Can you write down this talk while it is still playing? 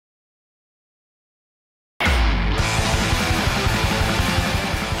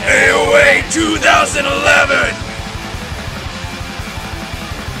2011!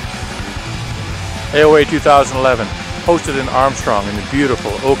 AOA 2011, hosted in Armstrong in the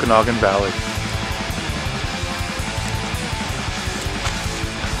beautiful Okanagan Valley.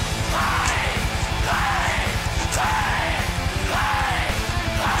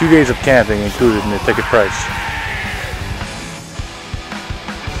 Two days of camping included in the ticket price.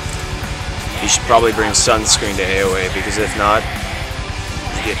 You should probably bring sunscreen to AOA, because if not,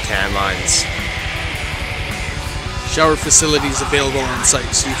 you get tan lines. Shower facilities available on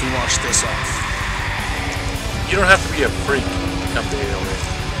site, so you can wash this off. You don't have to be a freak to come to AOA.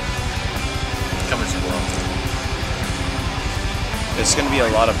 Come as you will. There's going to be a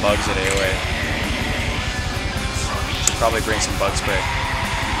lot of bugs at AOA. Should probably bring some bug spray.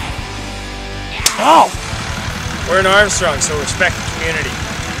 Oh! We're in Armstrong, so respect the community.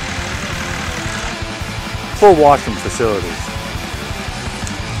 Full washroom facilities.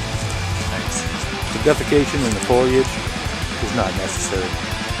 The defecation in the foliage is not necessary.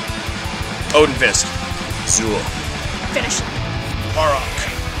 Odin Fist. Zool. Finish. Arok.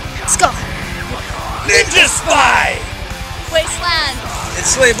 Skull. Ninja Spy! Wasteland.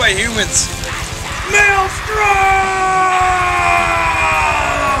 Enslaved by humans. Maelstrom!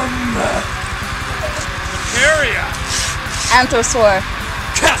 Area. Anthosaur.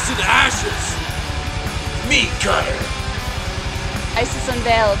 Cast into ashes. Meat cutter. Isis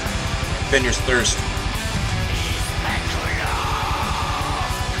unveiled. Bender's Thirst.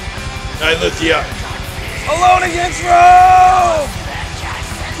 Nihilithia. Alone against Rome!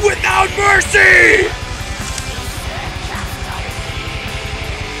 Without mercy!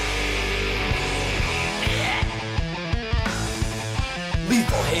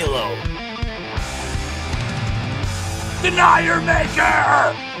 Lethal Halo. Denier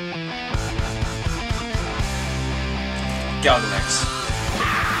Maker! Galgamax.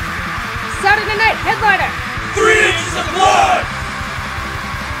 Saturday Night Headliner.